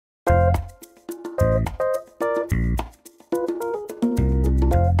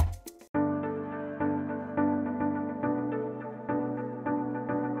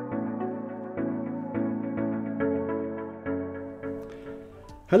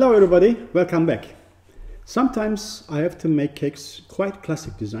Hello everybody, welcome back. Sometimes I have to make cakes quite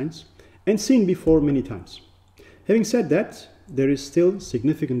classic designs and seen before many times. Having said that, there is still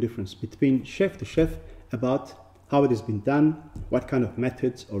significant difference between chef to chef about how it has been done, what kind of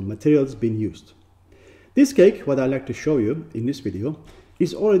methods or materials been used. This cake, what I like to show you in this video,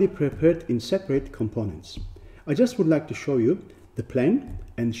 is already prepared in separate components. I just would like to show you the plan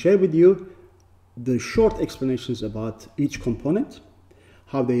and share with you the short explanations about each component,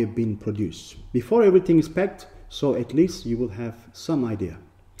 how they have been produced before everything is packed, so at least you will have some idea.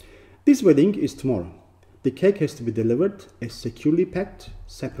 This wedding is tomorrow. The cake has to be delivered as securely packed,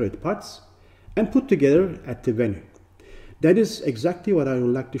 separate parts, and put together at the venue. That is exactly what I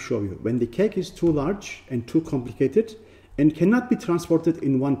would like to show you. When the cake is too large and too complicated and cannot be transported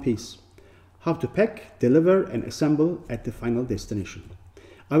in one piece, how to pack, deliver, and assemble at the final destination.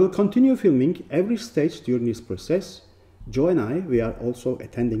 I will continue filming every stage during this process. Joe and I, we are also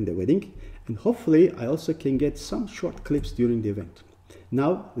attending the wedding, and hopefully I also can get some short clips during the event.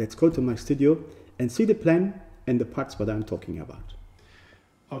 Now let's go to my studio and see the plan and the parts what I'm talking about.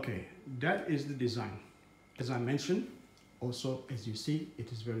 Okay, that is the design. As I mentioned, also as you see,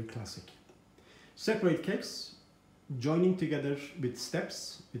 it is very classic. Separate cakes, joining together with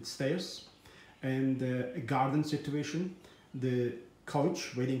steps, with stairs, and a garden situation. The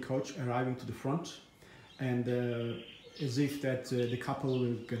coach, wedding coach, arriving to the front, and as if that the couple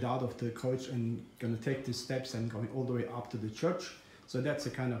will get out of the coach and gonna take the steps and going all the way up to the church. So that's a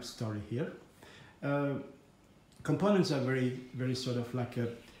kind of story here. Components are very sort of like a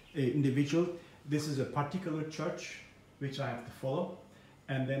individual. This is a particular church which I have to follow,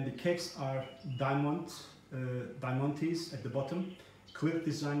 and then the cakes are diamantes at the bottom, quilt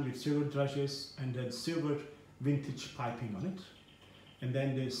design with silver dragées and then silver vintage piping on it, and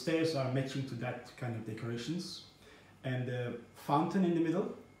then the stairs are matching to that kind of decorations. And the fountain in the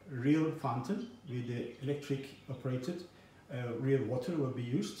middle, real fountain with the electric operated, real water will be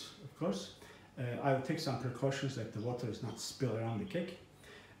used, of course. I will take some precautions that the water is not spilled around the cake.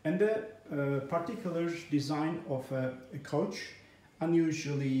 And the particular design of a coach,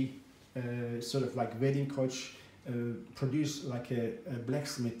 unusually sort of like wedding coach, produce like a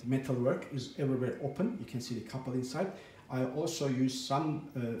blacksmith metalwork, is everywhere open. You can see the couple inside. I also use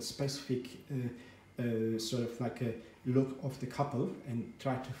some specific sort of like a look of the couple and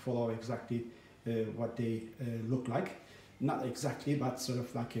try to follow exactly what they look like. Not exactly, but sort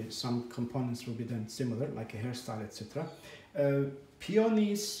of like some components will be done similar, like a hairstyle, etc.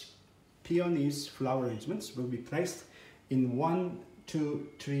 Peonies, flower arrangements will be placed in 1, 2,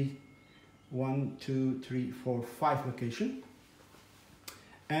 3, 4, 5 location.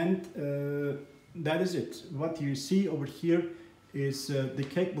 And that is it. What you see over here is the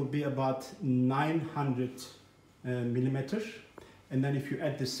cake will be about 900 millimeters, and then if you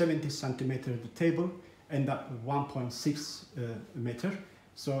add the 70 centimeter at the table, end up with 1.6 meter,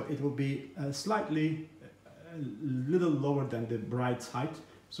 so it will be slightly a little lower than the bride's height,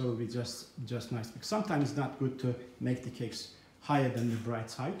 so it will be just nice. Because sometimes it's not good to make the cakes higher than the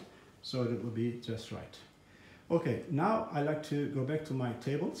bride's height, so it will be just right. Okay, now I like to go back to my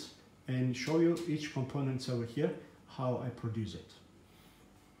tables and show you each components over here, how I produce it.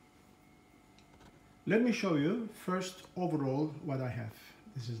 Let me show you first overall what I have.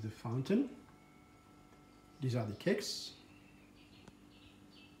 This is the fountain. These are the cakes.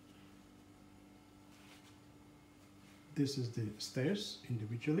 This is the stairs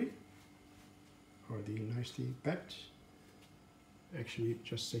individually, already nicely packed. Actually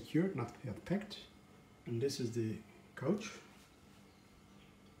just secured, not yet packed. And this is the coach.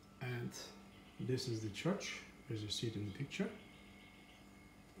 And this is the church, as you see it in the picture.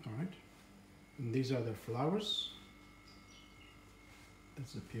 All right. And these are the flowers.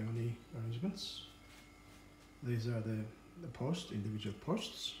 That's the peony arrangements. These are the posts, individual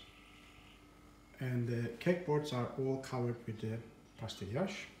posts. And the cake boards are all covered with the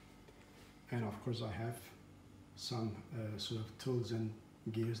pastillage. And of course I have some sort of tools and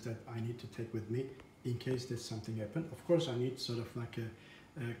gears that I need to take with me in case there's something happen. Of course I need sort of like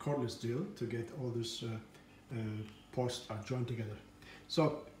a cordless drill to get all these posts are joined together.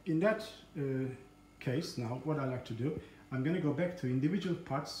 So in that case, now what I like to do, I'm going to go back to individual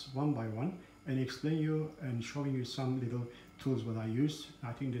parts one by one and explain you and showing you some little tools that I use.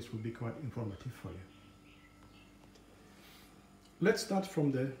 I think this will be quite informative for you. Let's start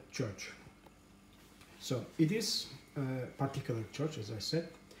from the church. So it is a particular church, as I said,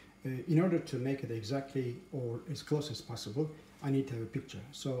 in order to make it exactly or as close as possible, I need to have a picture.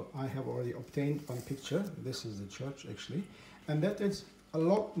 So I have already obtained one picture. This is the church actually, and that is a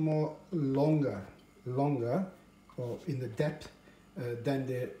lot more longer or in the depth than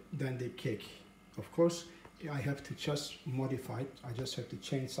the cake. Of course, I have to just modify it. I just have to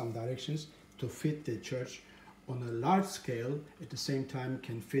change some directions to fit the church on a large scale. At the same time,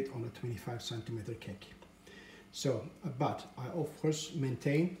 can fit on a 25 centimeter cake. So, but I of course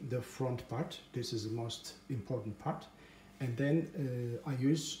maintain the front part. This is the most important part. And then I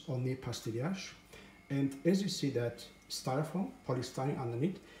use only pastillage. And as you see that styrofoam, polystyrene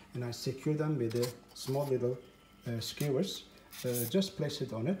underneath, and I secure them with the small little skewers. Just place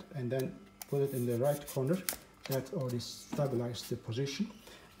it on it and then put it in the right corner. That already stabilizes the position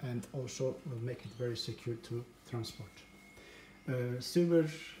and also will make it very secure to transport. Silver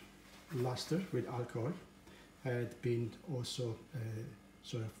luster with alcohol had been also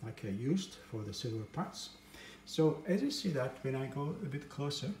sort of like used for the silver parts. So as you see that, when I go a bit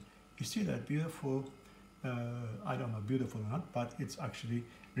closer, you see that beautiful, I don't know beautiful or not, but it's actually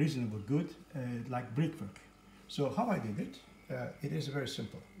reasonably good, like brickwork. So how I did it, it is very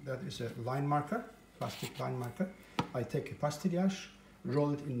simple. That is a line marker, plastic line marker. I take a pastillage,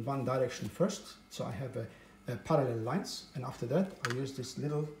 roll it in one direction first, so I have a parallel lines, and after that I use this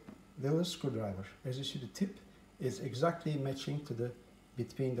little screwdriver. As you see, the tip is exactly matching to the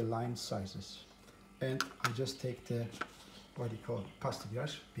between the line sizes, and I just take the what you call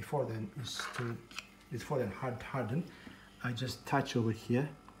pastillage. Before then harden. I just touch over here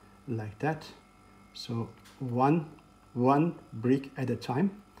like that. So one brick at a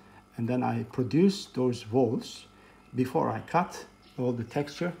time, and then I produce those walls before I cut all the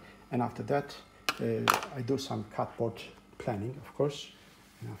texture, and after that I do some cardboard planning, of course,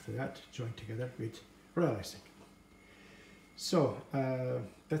 and after that join together with realizing. So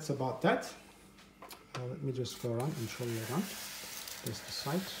that's about that. Let me just go around and show you around. There's the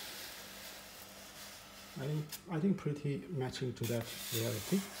side. I think pretty matching to that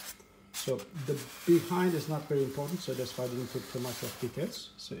reality. So the behind is not very important, so that's why I didn't put too much of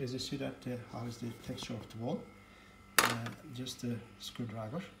details. So as you see that, how is the texture of the wall? Just a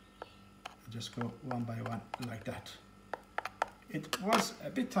screwdriver. Just go one by one like that. It was a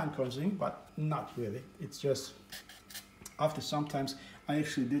bit time consuming, but not really. It's just after sometimes I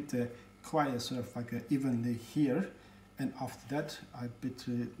actually did quite a sort of like evenly here, and after that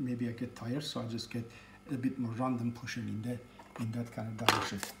maybe I get tired, so I just get a bit more random pushing in that kind of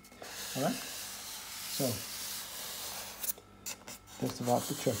direction. All right, so that's about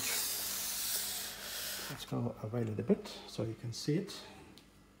the church. Let's go away a little bit so you can see it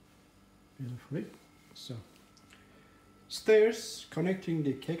beautifully. So stairs connecting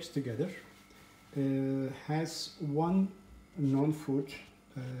the cakes together has one non-food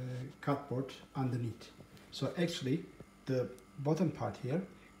cardboard underneath. So actually the bottom part here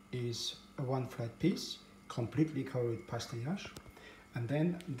is a one flat piece completely covered with pastillage, and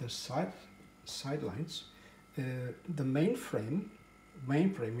then the sidelines, the main frame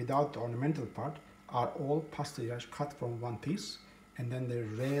without the ornamental part are all pastillage cut from one piece, and then the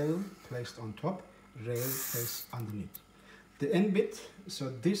rail placed on top, rail placed underneath. The end bit, so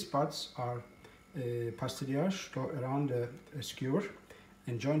these parts are pastillage go around a skewer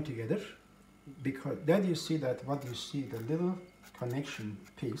and join together, because then you see that what you see, the little connection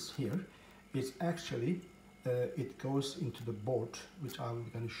piece here, is actually it goes into the board, which I'm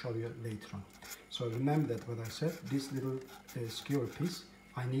going to show you later on. So remember that what I said, this little skewer piece,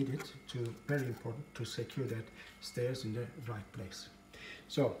 I need it to, very important, to secure that stairs in the right place.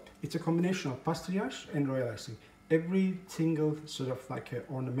 So it's a combination of pastillage and royalizing. Every single sort of like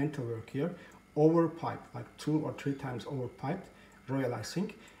ornamental work here, overpiped, like 2 or 3 times overpiped,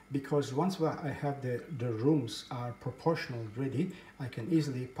 royalizing, because once I have the rooms are proportional ready, I can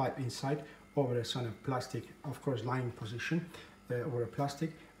easily pipe inside over a sort of plastic, of course lying position, over a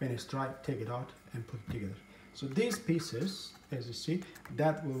plastic. When it's dry, take it out and put it together. So these pieces, as you see,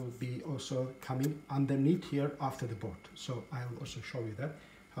 that will be also coming underneath here after the board. So I will also show you that,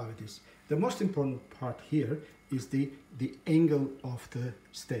 how it is. The most important part here is the angle of the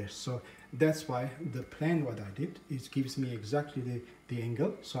stairs. So that's why the plan what I did is gives me exactly the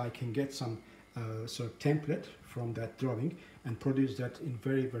angle, so I can get some sort of template from that drawing and produce that in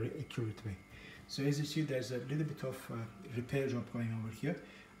very, very accurate way. So as you see, there's a little bit of repair job going over here.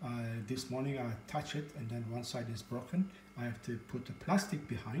 This morning I touch it, and then one side is broken. I have to put the plastic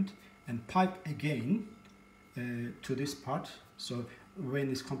behind and pipe again to this part. So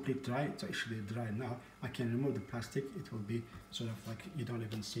when it's complete dry, it's actually dry now, I can remove the plastic. It will be sort of like you don't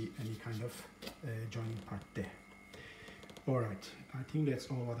even see any kind of joining part there. Alright, I think that's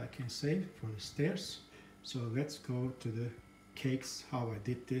all what I can say for the stairs. So let's go to the cakes, how I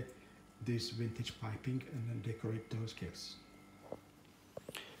did this vintage piping and then decorate those cakes.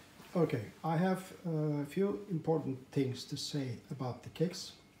 Okay, I have a few important things to say about the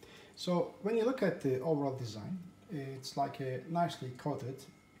cakes. So when you look at the overall design, it's like a nicely coated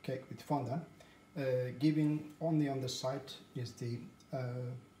cake with fondant. Giving only on the side is the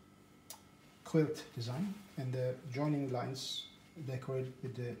quilt design, and the joining lines decorated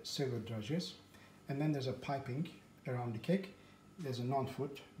with the silver drudges, and then there's a piping around the cake. There's a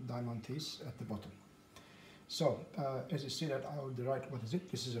non-foot diamond piece at the bottom. So as you see that I will write what is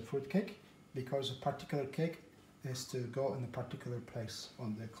it. This is a fruit cake because a particular cake has to go in a particular place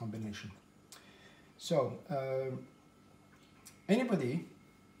on the combination. So anybody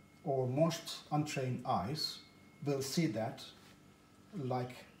or most untrained eyes will see that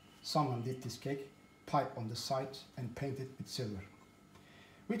like someone did this cake, pipe on the side and paint it with silver,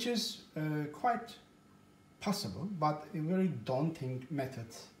 which is quite possible, but a very daunting method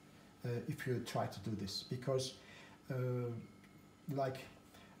if you try to do this, because like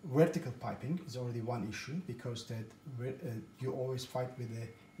vertical piping is already one issue, because that you always fight with the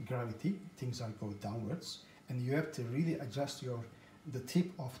gravity, things are go downwards, and you have to really adjust the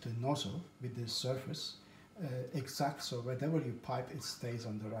tip of the nozzle with the surface exact, so whatever you pipe it stays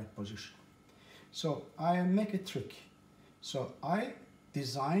on the right position. So I make a trick. So I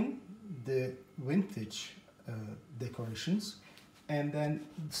design the vintage decorations and then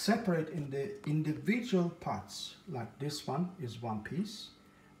separate in the individual parts. Like this one is one piece,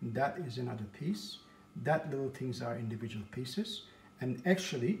 that is another piece, that little things are individual pieces, and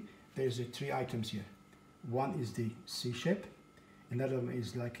actually there's three items here. One is the C shape, another one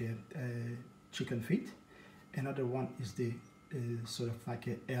is like a chicken feet, another one is the sort of like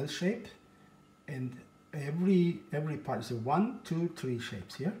a L shape, and every part is a 1, 2, 3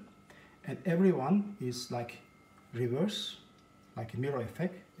 shapes here, and every one is like reverse, like a mirror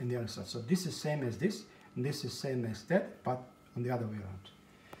effect in the other side. So this is same as this, and this is same as that, but on the other way around.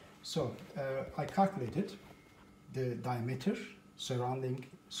 So I calculated the diameter surrounding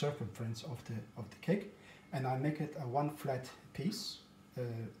circumference of the cake, and I make it a one flat piece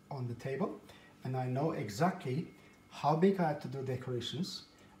on the table, and I know exactly how big I have to do decorations.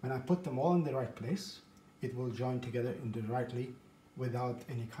 When I put them all in the right place, it will join together in the rightly without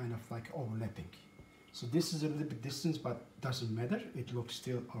any kind of like overlapping. So this is a little bit distance, but doesn't matter, it looks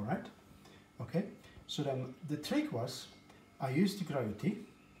still all right. Okay, so then the trick was I used the gravity,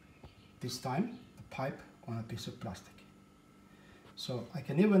 this time the pipe on a piece of plastic. So I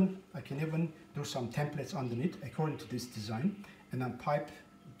can even do some templates underneath according to this design, and then pipe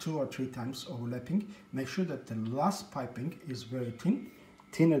 2 or 3 times overlapping. Make sure that the last piping is very thin,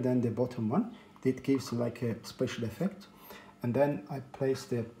 thinner than the bottom one. It gives like a special effect. And then I place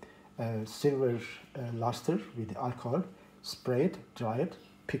the silver luster with the alcohol, spray it, dry it,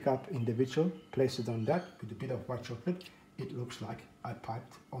 pick up individual, place it on that with a bit of white chocolate. It looks like I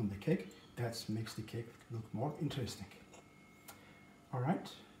piped on the cake. That makes the cake look more interesting. All right,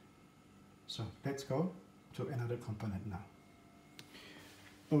 so let's go to another component now.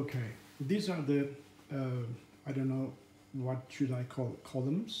 Okay, these are the, I don't know, what should I call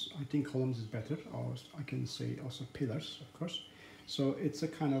columns? I think columns is better, or I can say also pillars, of course. So it's a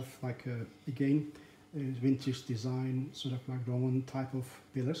kind of like, again, vintage design, sort of like Roman type of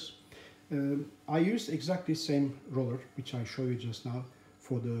pillars. I used exactly the same roller, which I showed you just now,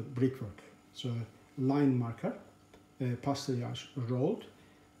 for the brickwork. So line marker, pastellage rolled,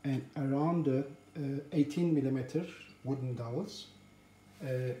 and around the 18mm wooden dowels.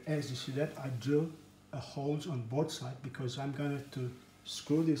 As you see that, I drill holes on both sides because I'm going to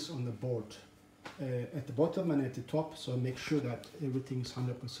screw this on the board at the bottom and at the top, so make sure that everything is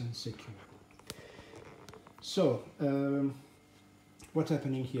 100% secure. So what's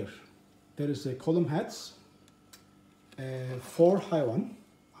happening here? There is a column heads, 4 high one.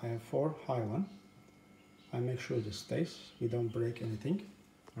 I have 4 high one. I make sure this stays, we don't break anything.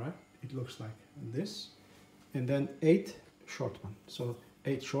 All right, it looks like this, and then 8 short one. So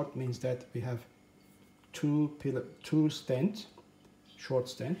 8 short means that we have 2 stands, short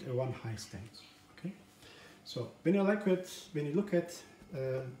stand, and 1 high stand. Okay, so when you look at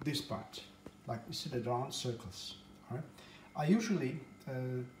this part, like you see the round circles. All right, I usually,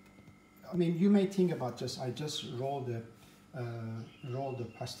 I mean, you may think about I just roll the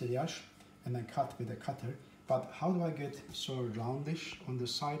pastellage and then cut with a cutter. But how do I get so roundish on the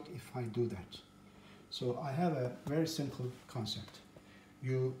side if I do that? So I have a very simple concept.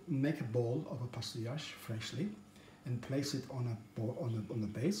 You make a bowl of a pastellage freshly and place it on the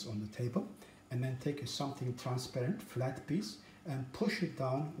base, on the table, and then take something transparent, flat piece, and push it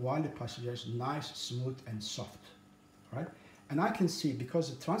down while the passage is nice, smooth, and soft. Right? And I can see, because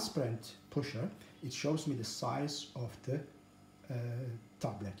the transparent pusher, it shows me the size of the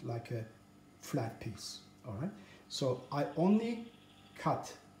tablet, like a flat piece. All right. So I only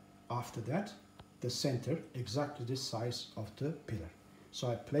cut after that the center exactly the size of the pillar. So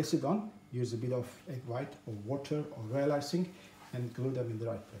I place it on, use a bit of egg white or water or royal icing, and glue them in the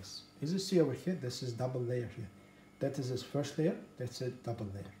right place. As you see over here, this is double layer here. That is his first layer, that's a double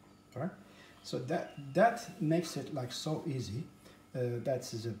layer. All right. So that makes it like so easy.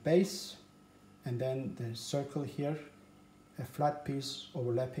 That is a base, and then the circle here, a flat piece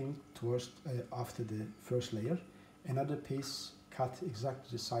overlapping towards after the first layer, another piece cut exactly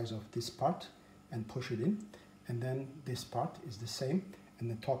the size of this part and push it in, and then this part is the same and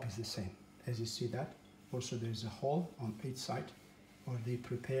the top is the same. As you see that, also there is a hole on each side already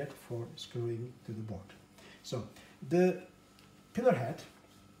prepared for screwing to the board. So the pillar head,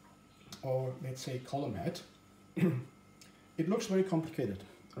 or let's say column head, it looks very complicated,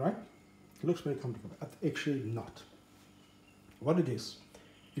 right? It looks very complicated, but actually not. What it is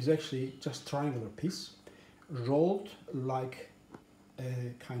actually just triangular piece rolled like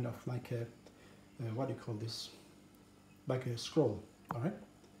a kind of like a what do you call this? Like a scroll, all right?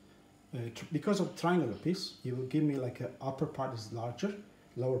 Because of triangular piece, it will give me like a upper part is larger,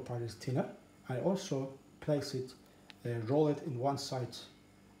 lower part is thinner. I also place it, roll it in one side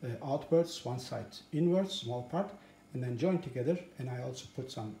outwards, one side inwards, small part, and then join together. And I also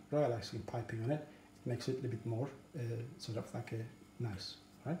put some royal icing piping on it. It makes it a little bit more sort of like a nice,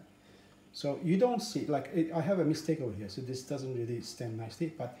 right? So you don't see, like I have a mistake over here, so this doesn't really stand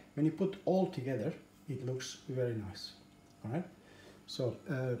nicely, but when you put all together, it looks very nice, all right? So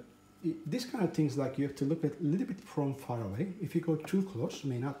this kind of things, like you have to look at a little bit from far away. If you go too close, it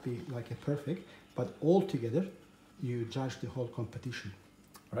may not be like a perfect, but all together, you judge the whole competition,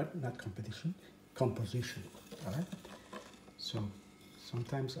 all right? Not competition, composition, all right? So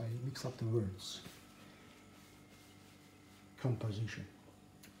sometimes I mix up the words. Composition.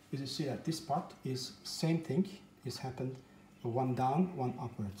 You see that this part is same thing, is happened one down, one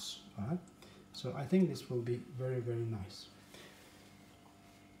upwards, all right? So I think this will be very, very nice.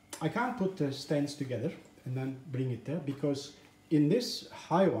 I can't put the stands together and then bring it there, because in this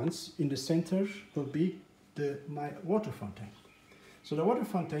high ones, in the center will be my water fountain. So the water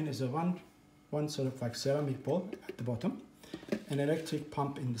fountain is a one sort of like ceramic bowl at the bottom, an electric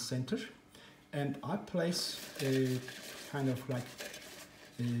pump in the center, and I place a kind of like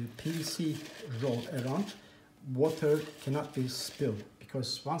PVC roll around. Water cannot be spilled,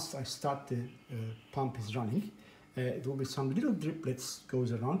 because once I start the pump is running, it will be some little driplets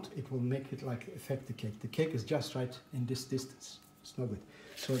goes around. It will make it like affect the cake. The cake is just right in this distance. It's not good.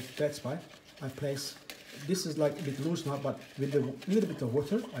 So that's why I place, this is like a bit loose now, but with a little bit of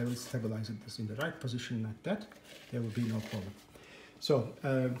water, I will stabilize it this in the right position like that. There will be no problem. So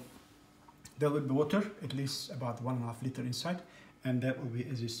there will be water, at least about 1.5 liter inside. And that will be,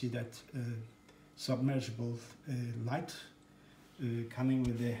 as you see, that submergible light coming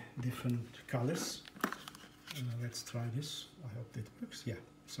with the different colors. Let's try this. I hope that works. Yeah.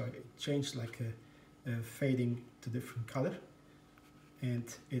 So it changed like a fading to different color, and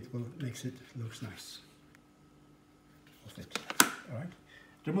it will makes it looks nice. All right.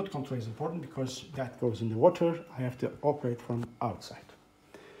 The remote control is important because that goes in the water. I have to operate from outside.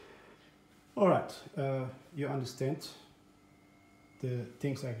 All right. You understand the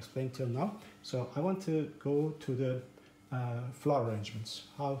things I explained till now. So I want to go to the flower arrangements,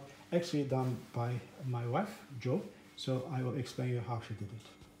 how actually done by my wife, Jo. So I will explain you how she did it.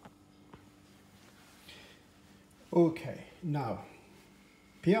 Okay, now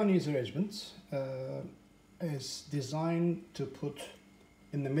peonies arrangement is designed to put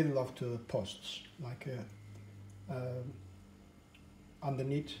in the middle of the posts, like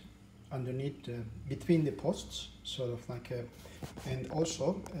underneath between the posts, sort of like and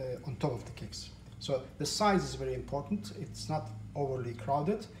also on top of the cakes. So the size is very important. It's not overly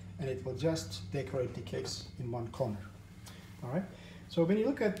crowded, and it will just decorate the cakes in one corner. All right. So when you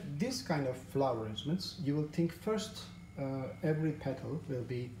look at this kind of flower arrangements, you will think first every petal will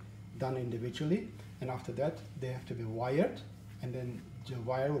be done individually, and after that they have to be wired, and then the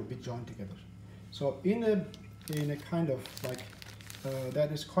wire will be joined together. So in a kind of like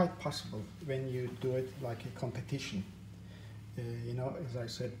that is quite possible when you do it like a competition. You know, as I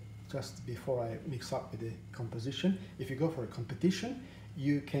said just before I mix up with the composition, if you go for a competition,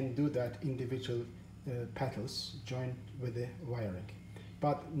 you can do that individual petals joined with the wiring,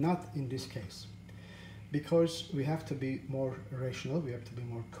 but not in this case, because we have to be more rational, we have to be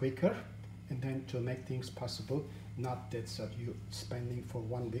more quicker, and then to make things possible, not that you spending for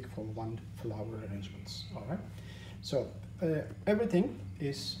 1 week for one flower arrangements. All right, so everything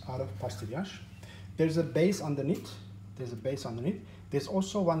is out of pastillage. There's a base underneath. There's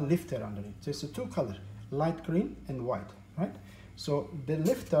also one lifter underneath. There's a two color, light green and white, right? So the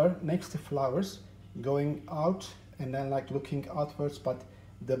lifter makes the flowers going out and then like looking outwards, but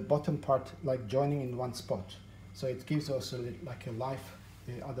the bottom part like joining in one spot. So it gives us like a life,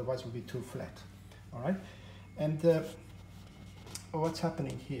 otherwise it would be too flat. All right, and what's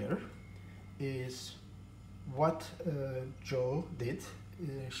happening here is what Jo did.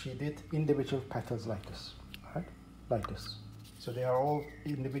 She did individual petals like this, all right, like this. So they are all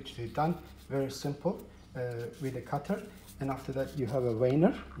individually done, very simple, with a cutter. And after that you have a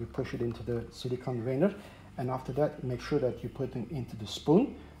veiner, you push it into the silicone veiner, and after that make sure that you put them into the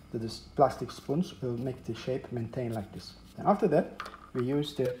spoon. This plastic spoons will make the shape maintain like this. And after that we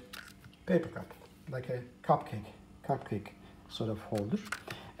use the paper cup, like a cupcake sort of holder.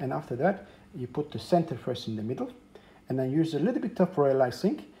 And after that you put the center first in the middle, and then use a little bit of royal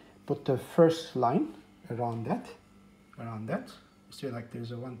icing, put the first line around that. You see like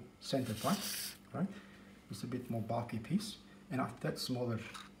there's a one center part, right? It's a bit more bulky piece, and after that smaller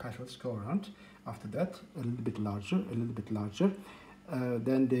petals go around. After that a little bit larger,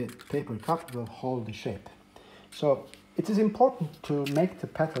 then the paper cup will hold the shape. So it is important to make the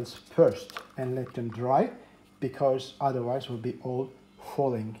petals first and let them dry, because otherwise will be all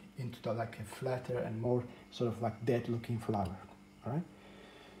falling into the, like a flatter and more sort of like dead looking flower. All right,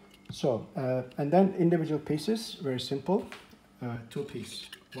 so and then individual pieces, very simple. Two pieces.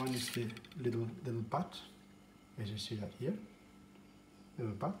 One is the little bud, as you see that here,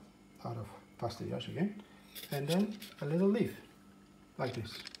 little bud out of pastillage again, and then a little leaf like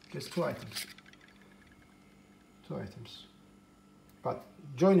this. There's two items, but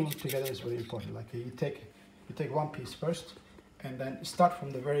joining together is very important. Like you take one piece first, and then start from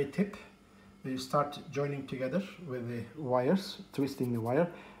the very tip. You start joining together with the wires, twisting the wire,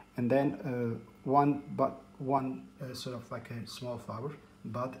 and then one sort of like a small flower,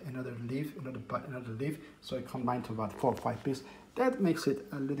 bud, another leaf, another bud, another leaf. So it combined to about 4 or 5 pieces. That makes it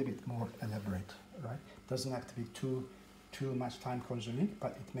a little bit more elaborate, right? Doesn't have to be too much time consuming,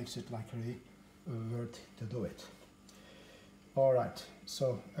 but it makes it like really worth to do it. All right.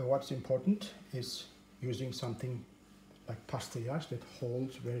 So what's important is using something like pastillage that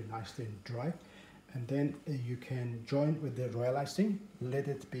holds very nicely and dry, and then you can join with the royal icing, let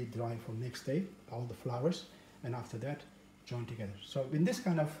it be dry for next day, all the flowers, and after that join together. So in this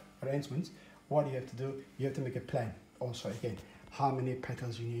kind of arrangements, what you have to do, you have to make a plan. Also again, how many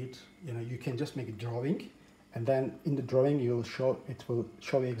petals you need. You know, you can just make a drawing, and then in the drawing it will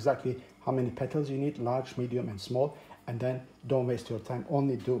show you exactly how many petals you need, large, medium and small, and then don't waste your time,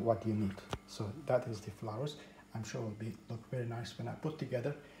 only do what you need. So that is the flowers. I'm sure will look very nice when I put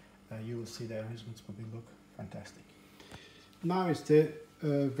together. You will see the arrangements will look fantastic. Now is the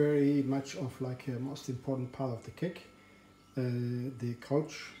very much of like a most important part of the cake. The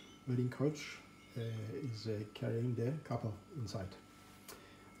wedding coach is carrying the couple inside.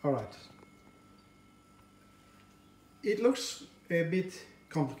 All right. It looks a bit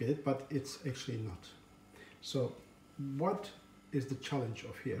complicated, but it's actually not. So what is the challenge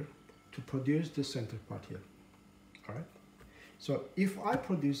of here? To produce the center part here. All right. So if I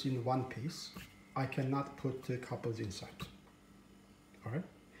produce in one piece, I cannot put the couples inside. All right.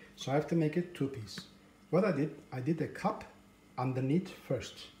 So I have to make it 2 pieces. What I did a cup underneath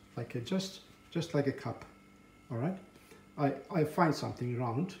first, like just like a cup. All right. I find something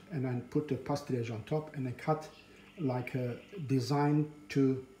round and then put the pastillage on top, and I cut like a design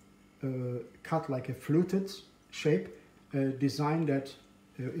to cut like a fluted shape, design that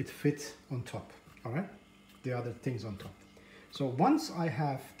it fits on top. All right. The other things on top. So once I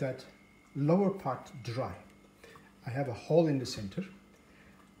have that lower part dry, I have a hole in the center.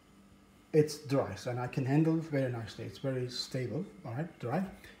 It's dry, so and I can handle it very nicely. It's very stable, all right, dry.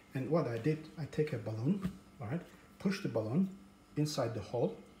 And what I did, I take a balloon, all right, push the balloon inside the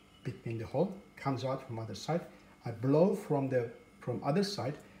hole, between the hole, comes out from other side. I blow from other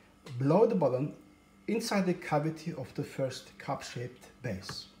side, blow the balloon inside the cavity of the first cup-shaped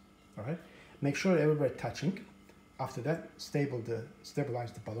base, all right. Make sure everywhere touching. After that,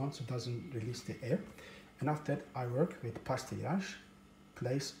 stabilize the balloon so it doesn't release the air. And after that, I work with pastillage,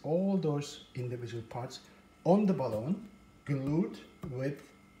 place all those individual parts on the balloon, glued with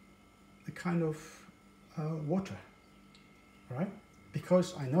the kind of water, right?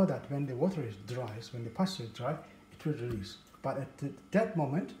 Because I know that when the water is dry, when the pastillage is dry, it will release. But at that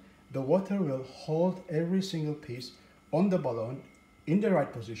moment, the water will hold every single piece on the balloon in the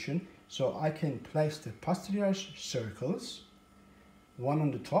right position, So I can place the pastillages circles, one on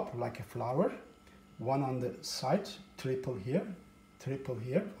the top like a flower, one on the side, triple here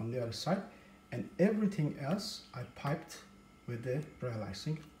on the other side, and everything else I piped with the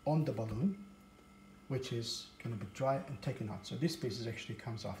realizing on the balloon, which is going to be dry and taken out. So this piece actually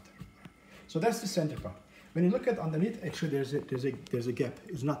comes after. So that's the center part. When you look at underneath, actually there's a gap.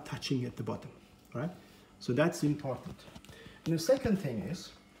 It's not touching at the bottom, right? So that's important. And the second thing is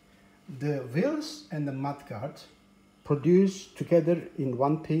the wheels and the mudguard produce together in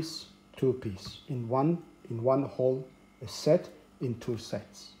one piece, two piece, in one whole set, in two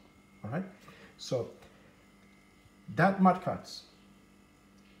sets. All right. So that mudguards,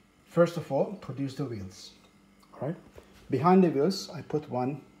 first of all, produce the wheels. All right. Behind the wheels, I put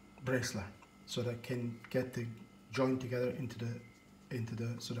one bracelet so that I can get the joint together into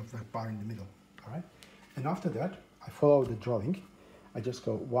the sort of like bar in the middle. All right. And after that, I follow the drawing. I just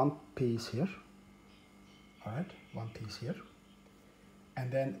go one piece here. All right, one piece here. And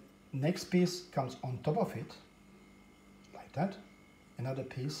then next piece comes on top of it, like that. Another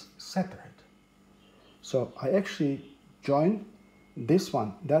piece separate. So I actually join this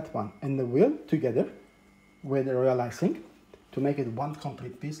one, that one, and the wheel together with the realizing to make it one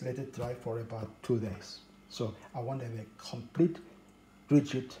complete piece, let it dry for about 2 days. So I want to have a complete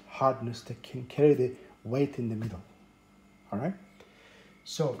rigid hardness that can carry the weight in the middle. All right.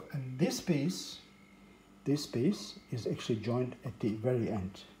 So, and this piece is actually joined at the very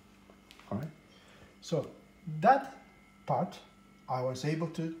end. All right. So that part, I was able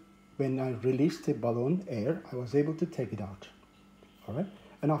to, when I released the balloon air, I was able to take it out. All right.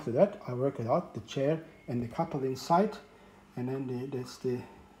 And after that, I work it out, the chair and the couple inside, and then there's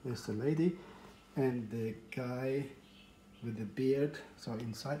the lady and the guy with the beard. So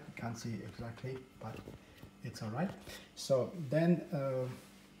inside, you can't see exactly, but it's all right. So then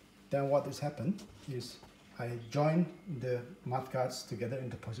what has happened is I join the mudguards together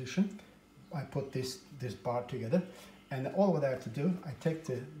into position. I put this bar together, and all what I have to do, I take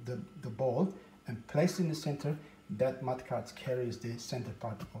the ball and place it in the center. That mudguard carries the center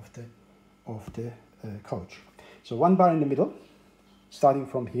part of the coach. So one bar in the middle, starting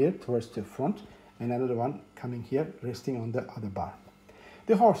from here towards the front, and another one coming here, resting on the other bar.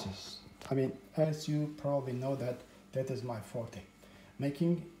 The horses. I mean, as you probably know, that is my forte.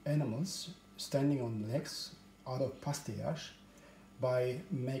 Making animals standing on legs out of pastillage by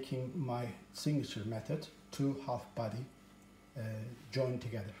making my signature method, two half body joined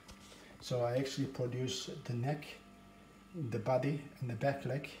together. So I actually produce the neck, the body and the back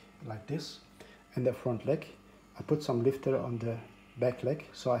leg like this, and the front leg. I put some lifter on the back leg,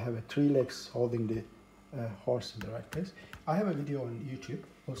 so I have 3 legs holding the horse in the right place. I have a video on YouTube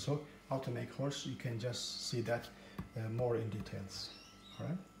also how to make horse. You can just see that more in details. All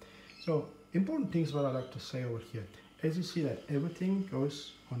right. So important things what I like to say over here. As you see that everything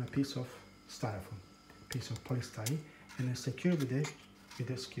goes on a piece of styrofoam, piece of polystyrene, and it's secured with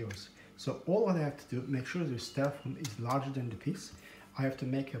the skewers. So all what I have to do, make sure the styrofoam is larger than the piece. I have to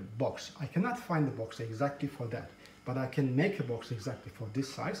make a box. I cannot find the box exactly for that, but I can make a box exactly for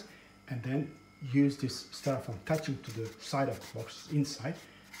this size, and then use this styrofoam touching to the side of the box inside,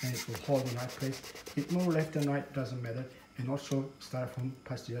 and it will hold in the right place. It more left than right, doesn't matter. And also styrofoam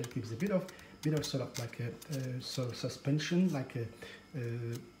pastillage gives a bit of sort of like a sort of suspension, like a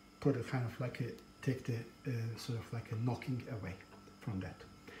put a kind of like a take the sort of like a knocking away from that.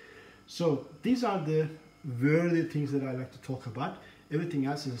 So these are the worthy things that I like to talk about. Everything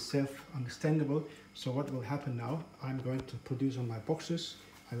else is self-understandable. So what will happen now, I'm going to produce on my boxes.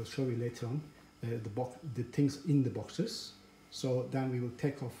 I will show you later on the things in the boxes. So then we will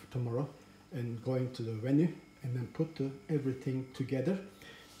take off tomorrow and going to the venue and then put everything together.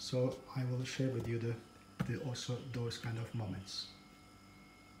 So I will share with you also those kind of moments.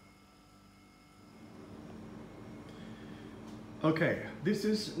 Okay, this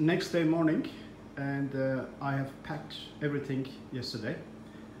is next day morning, and I have packed everything yesterday,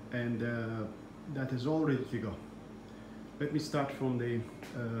 and that is all ready to go. Let me start from the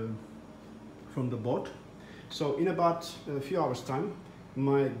boat. So in about a few hours time,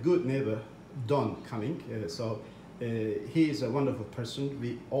 my good neighbor Don coming. He is a wonderful person.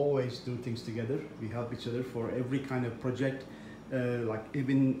 We always do things together. We help each other for every kind of project, like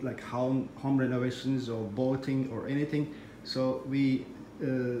even like home renovations or boating or anything. So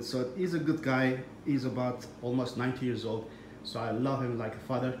he's a good guy. He's about almost 90 years old. So I love him like a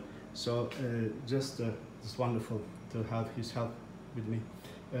father. So just wonderful to have his help with me.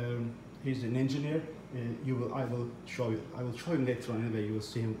 He's an engineer. I will show him later on. Anyway, you will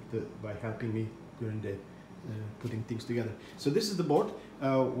see him by helping me during putting things together. So this is the board,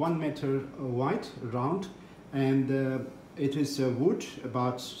 1 meter wide, round, and it is wood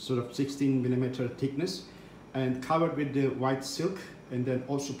about sort of 16 millimeter thickness, and covered with the white silk, and then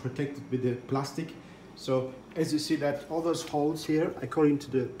also protected with the plastic. So as you see that all those holes here, according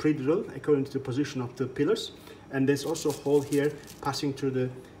to the pre-drill, according to the position of the pillars, and there's also a hole here passing through the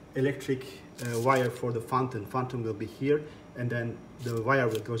electric wire for the fountain. Fountain will be here, and then the wire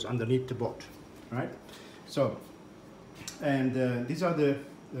will goes underneath the board, right? So, and these are the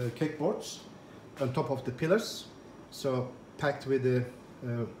cake boards on top of the pillars. So packed with the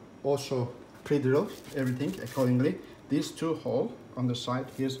also pre-drill everything accordingly. These 2 holes on the side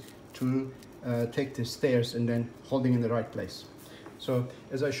here's to take the stairs and then holding in the right place. So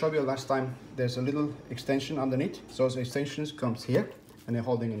as I showed you last time, there's a little extension underneath. So those extensions comes here and then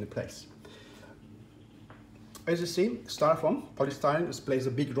holding in place. As you see, styrofoam, polystyrene, this plays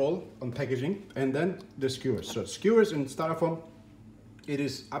a big role on packaging, and then the skewers. So skewers in styrofoam, it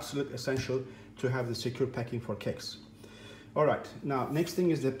is absolutely essential to have the secure packing for cakes. All right, now next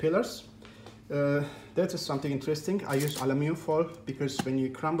thing is the pillars. That is something interesting. I use aluminum foil because when you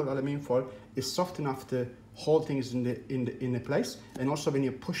crumble aluminum foil, it's soft enough to hold things in the place, and also when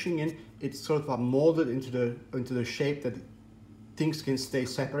you're pushing in, it's sort of molded into the shape that things can stay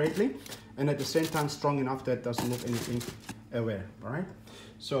separately, and at the same time strong enough that it doesn't move anything away. All right.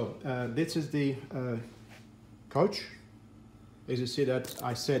 So this is the couch. As you see that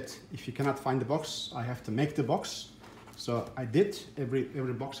I said, if you cannot find the box, I have to make the box. So I did.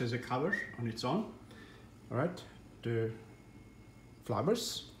 Every box has a cover on its own. All right. The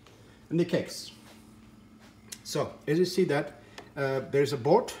flowers and the cakes. So as you see that there's a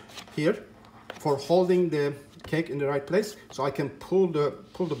board here for holding the cake in the right place, so I can pull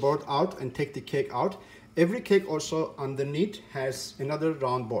the board out and take the cake out. Every cake also underneath has another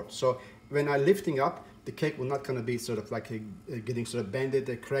round board, so when I'm lifting up, the cake will not gonna be sort of like getting sort of bended,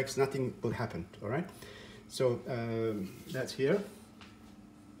 the cracks, nothing will happen. All right. So that's here.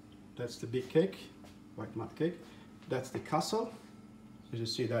 That's the big cake, white mud cake. That's the castle. As you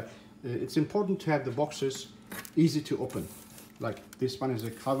see that it's important to have the boxes easy to open. Like this one is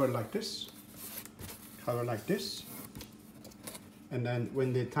a cover like this. Cover like this, and then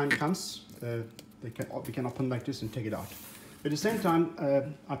when the time comes, we can open like this and take it out. At the same time,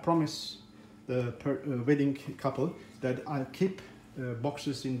 I promise the wedding couple that I'll keep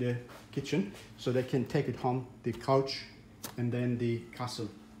boxes in the kitchen so they can take it home, the couch and then the castle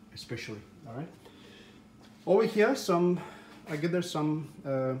especially. All right. Over here, I gathered some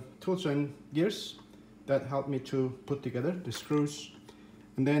tools and gears that help me to put together the screws.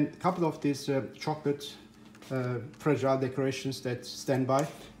 And then a couple of these chocolate fragile decorations that stand by.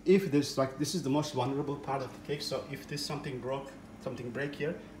 If this is the most vulnerable part of the cake, so if this something break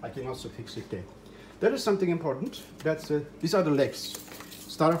here, I can also fix it there. That is something important. These are the legs,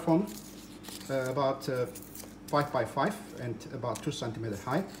 styrofoam, about 5 by 5 and about 2 centimeters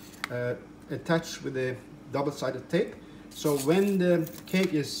high, attached with a double-sided tape. So when the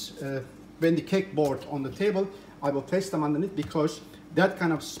cake board on the table, I will place them underneath, because that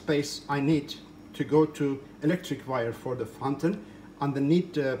kind of space I need to go to electric wire for the fountain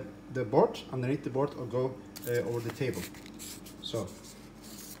underneath the board, or go over the table. So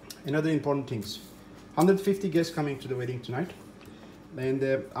another important things, 150 guests coming to the wedding tonight, and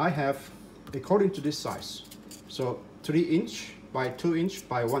I have, according to this size, so 3 inch by 2 inch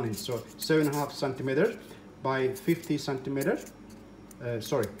by 1 inch, so 7.5 centimeter by 50 centimeter,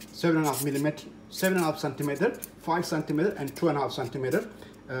 7.5 millimeter, 7.5 centimeter, 5 centimeter, and 2.5 centimeter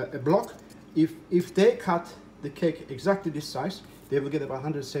a block. If they cut the cake exactly this size, they will get about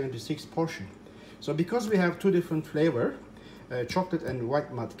 176 portion. So because we have 2 different flavor, chocolate and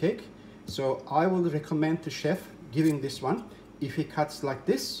white mud cake, so I will recommend the chef giving this one. If he cuts like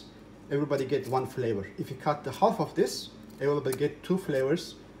this, everybody get 1 flavor. If he cut the half of this, everybody get 2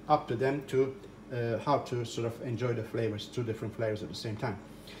 flavors. Up to them to how to sort of enjoy the flavors, 2 different flavors at the same time.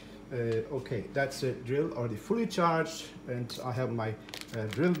 Okay, that's a drill already fully charged, and I have my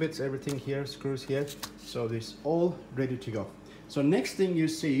drill bits, everything here, screws here, so this all ready to go. So next thing you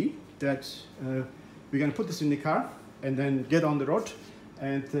see that we're gonna put this in the car and then get on the road,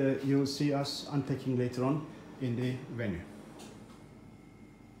 and you'll see us unpacking later on in the venue.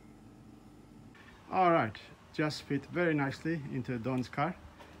 All right, just fit very nicely into Don's car.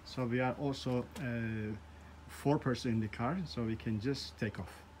 So we are also 4 person in the car, so we can just take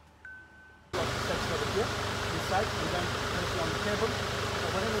off. Steps over here, this side, and then place it on the table. So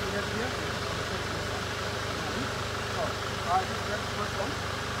whatever we have here, so I just grab the first one.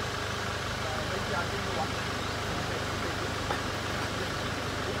 Maybe I'll give you one.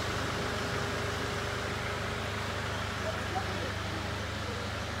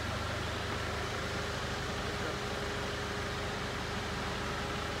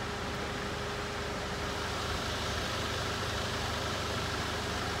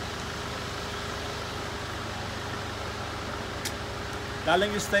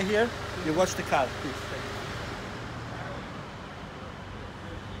 Darling, you stay here. You watch the car, please.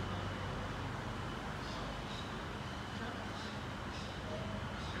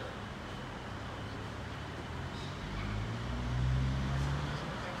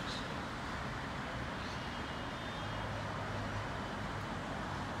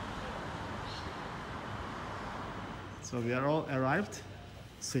 So we are all arrived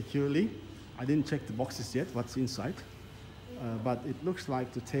securely. I didn't check the boxes yet, what's inside. But it looks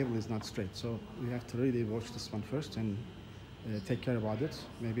like the table is not straight. So we have to really watch this one first and take care about it.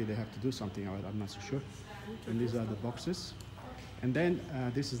 Maybe they have to do something about it, I'm not so sure. And these are the boxes. And then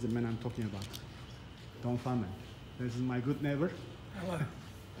this is the man I'm talking about, Don Farman. This is my good neighbor. Hello.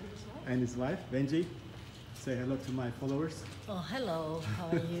 And his wife, Benji. Say hello to my followers. Oh, hello. How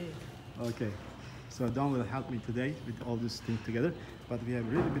are you? Okay. So Don will help me today with all this thing together, but we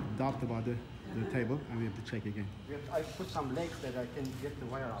have really bit doubt about the table, and we have to check again. I put some legs that I can get the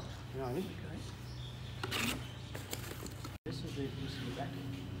wire out. You know what I mean? Okay. This is the back.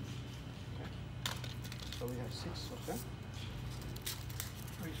 Okay. So we have 6 of them.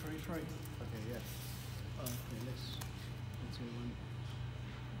 3, 3, 3. Okay, yes. Okay, let's say one.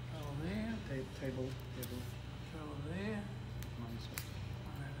 Oh, there. Table. Go there. One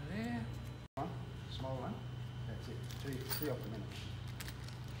Over there. One, small one. That's it. Three of them.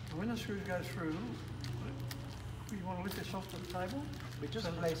 When the screws go through, you want to lift this off the table? We just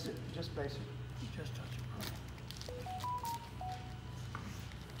place it. Just place it. You just touch it.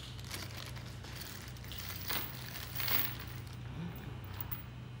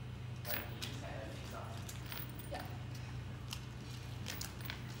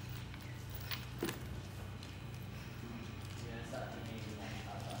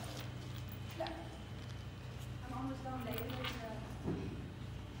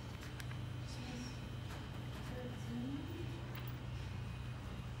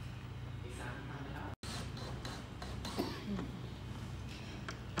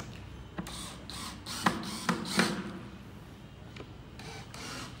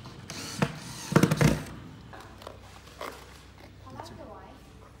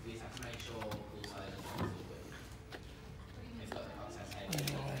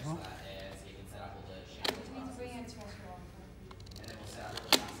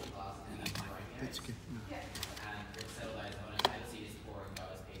 That's okay. No.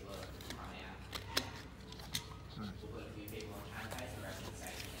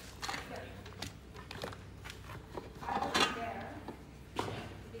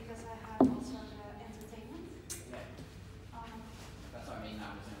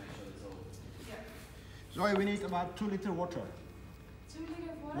 Zoe, we need about 2 liter water. 2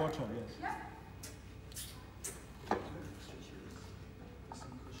 liter water? Water, yes. Yeah.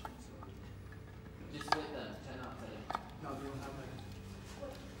 Just split them, turn up to them. No, we don't have that.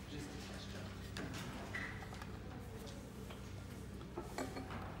 Just a texture.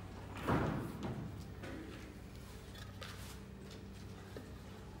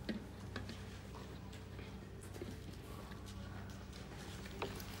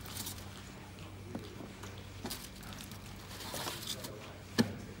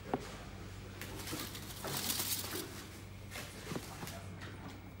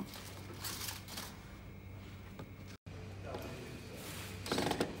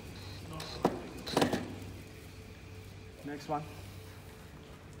 Next one.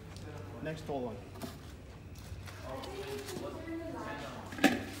 Next tall one.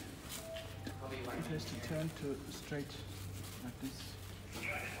 It has to turn to straight like this.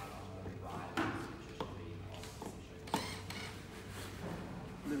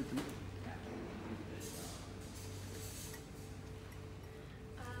 Leave it to me.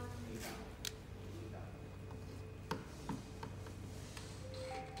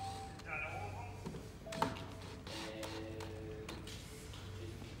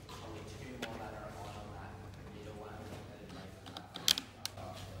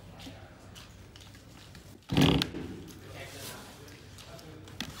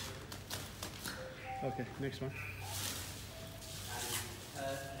 Okay, next one.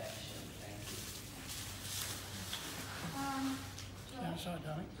 Outside,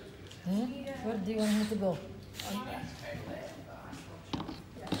 darling. Where do you want him to go?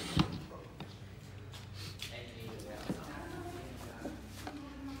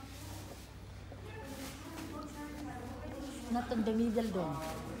 Not in the middle though.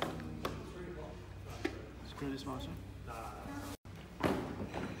 Screw this mouse.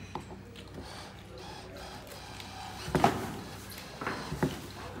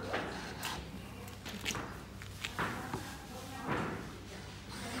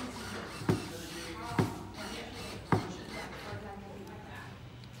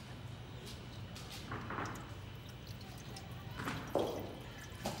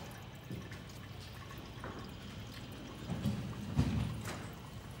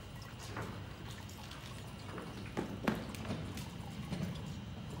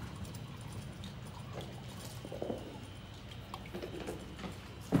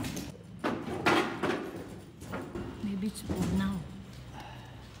 switchboard now.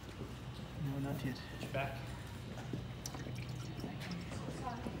 No, not yet. It's back.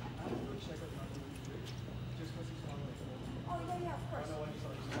 Oh, yeah, of course.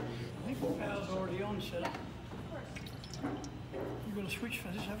 I think the power's already on, set up. You've got a switch for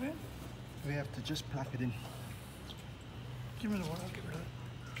this, have you? We have to just plug it in. Give me the one, I'll get rid of it.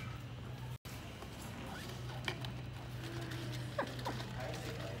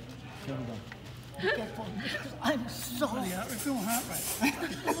 Be careful. I'm so Bloody hell, we feel heart rate.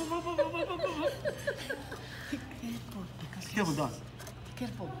 careful. Because Careful, Don.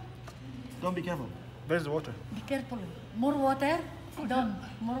 careful. Don't be careful. Where's the water? Be careful. More water. Don,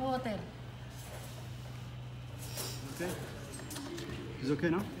 more water. Okay. It's okay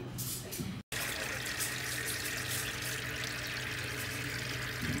now?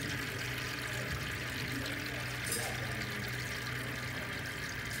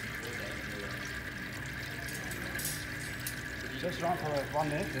 Just run for 1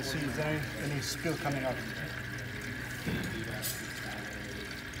 minute and see if there is any spill coming out.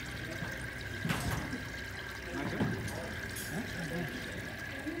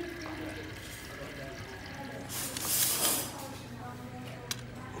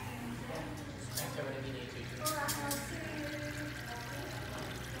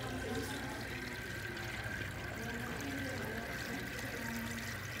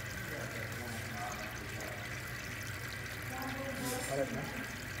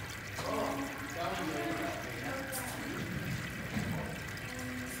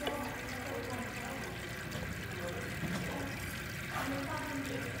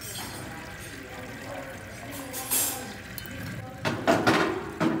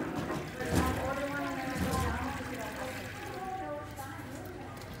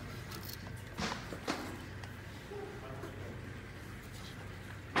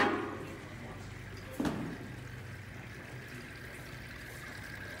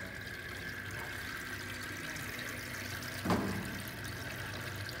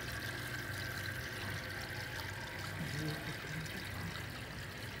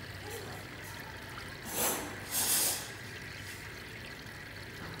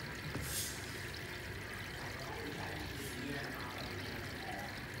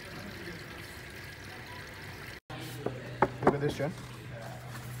 Look at this, Jen.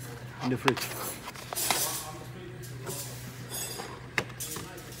 In the fridge.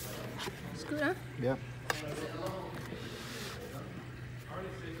 It's good, huh? Yeah.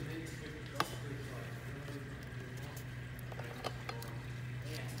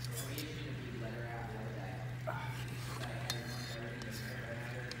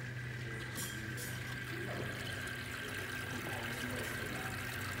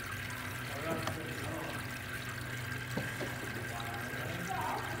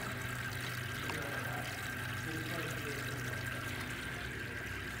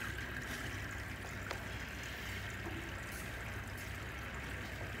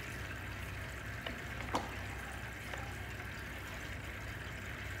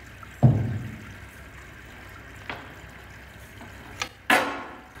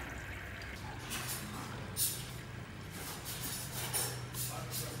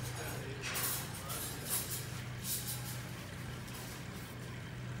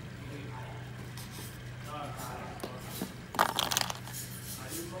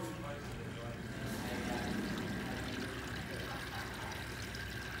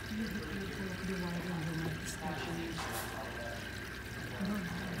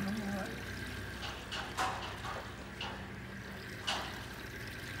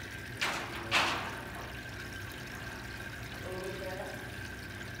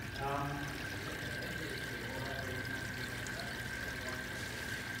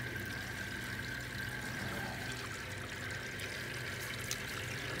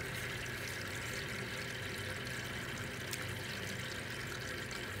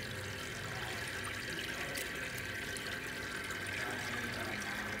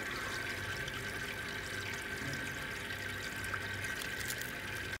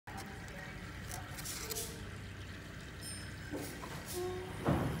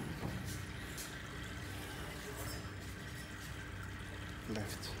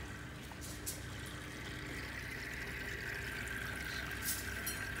 Left.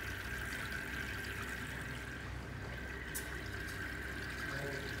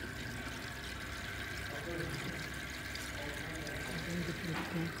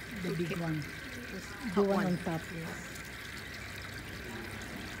 The big one. The one on top, yes.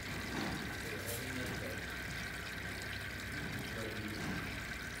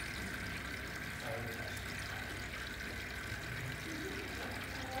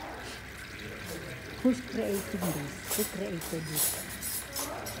 Who's creating this? Who created this?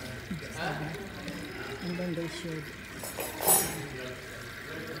 And then they showed.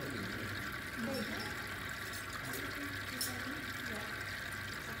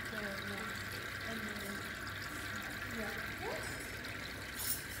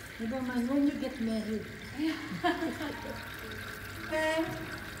 Diba man, when you get married?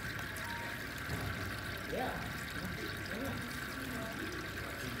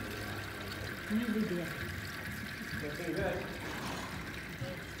 Really dear.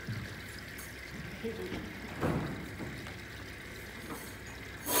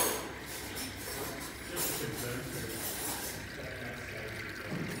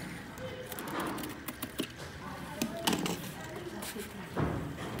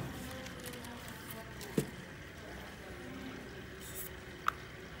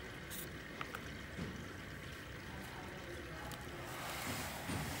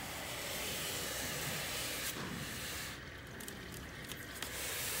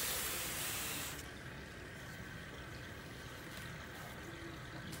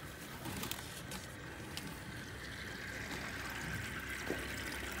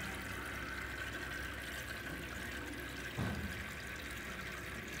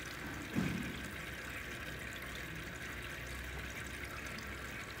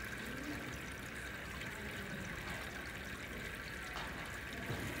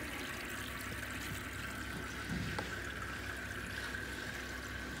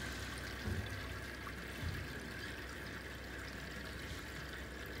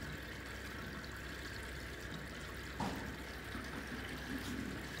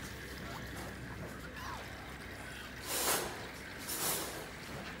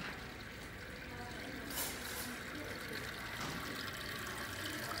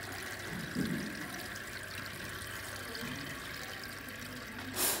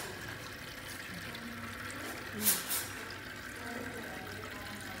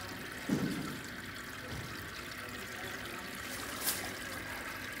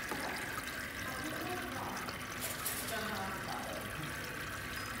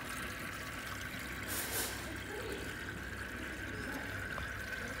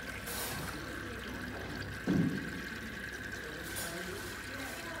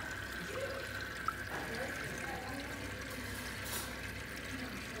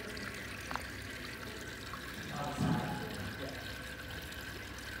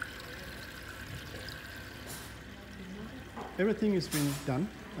 Everything has been done.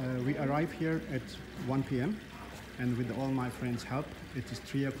 We arrive here at 1 p.m. and with all my friends' help, it is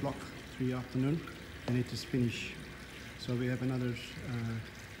 3 o'clock, 3 afternoon, and it is finished. So we have another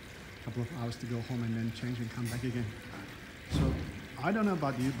couple of hours to go home and then change and come back again. So I don't know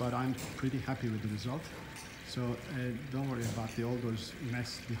about you, but I'm pretty happy with the result. So don't worry about all those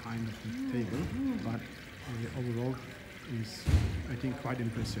mess behind the table, but overall is, I think, quite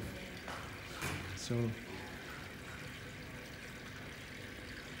impressive. So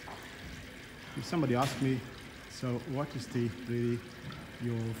if somebody asked me, so what is really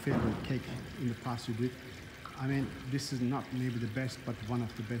your favorite cake in the past you did? I mean, this is not maybe the best, but one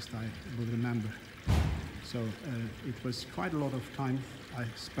of the best I will remember. So it was quite a lot of time I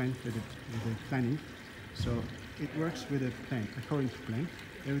spent with the planning. So it works with a plan, according to plan.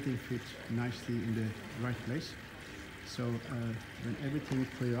 Everything fits nicely in the right place. So when everything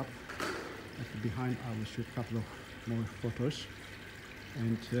clear up, at the behind I will shoot a couple of more photos.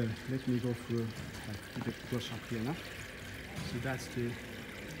 And let me go through a bit close up here now. So that's the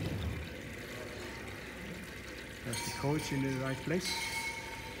coach in the right place.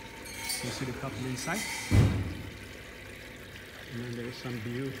 You see the couple inside. And then there is some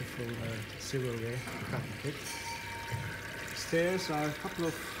beautiful silverware to cut the cake. Stairs are a couple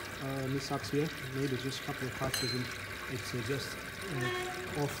of mishaps here. Maybe just a couple of parts of them. It's just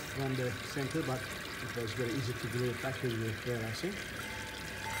off from the center, but it was very easy to do it back with the warehousing.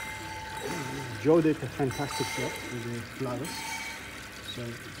 Joe did a fantastic job with the flowers. So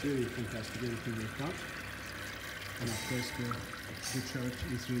it's really fantastic, everything worked out. And of course the church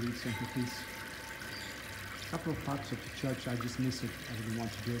is really centerpiece. A couple of parts of the church I just missed it. I didn't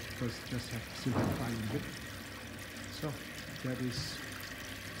want to do it because it just have to simplify a bit. So that is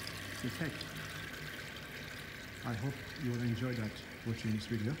the cake. I hope you will enjoy that watching this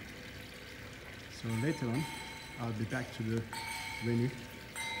video. So later on I'll be back to the venue.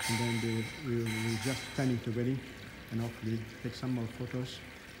 And then we'll just planning the wedding and hopefully take some more photos,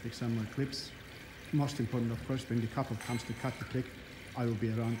 take some more clips. Most important, of course, when the couple comes to cut the cake, I will be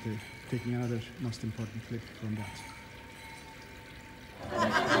around taking another most important clip from that.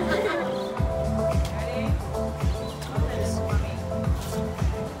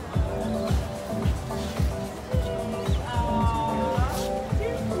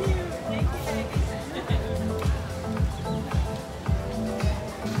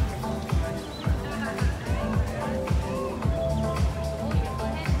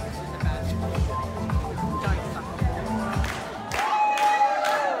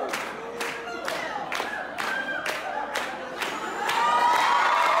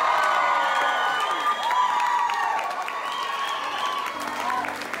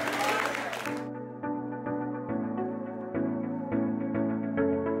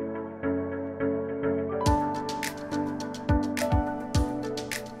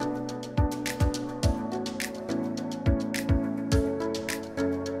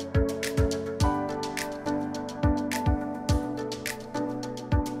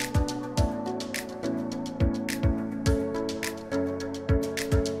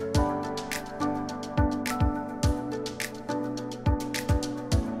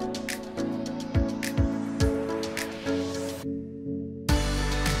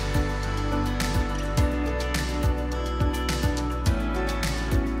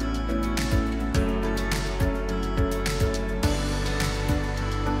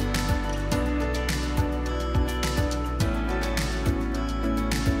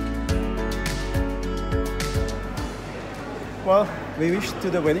 Well, we wish to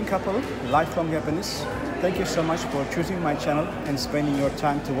the wedding couple lifelong happiness. Thank you so much for choosing my channel and spending your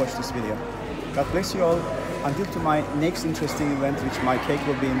time to watch this video. God bless you all. Until to my next interesting event, which my cake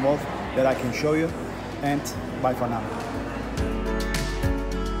will be involved, that I can show you. And bye for now.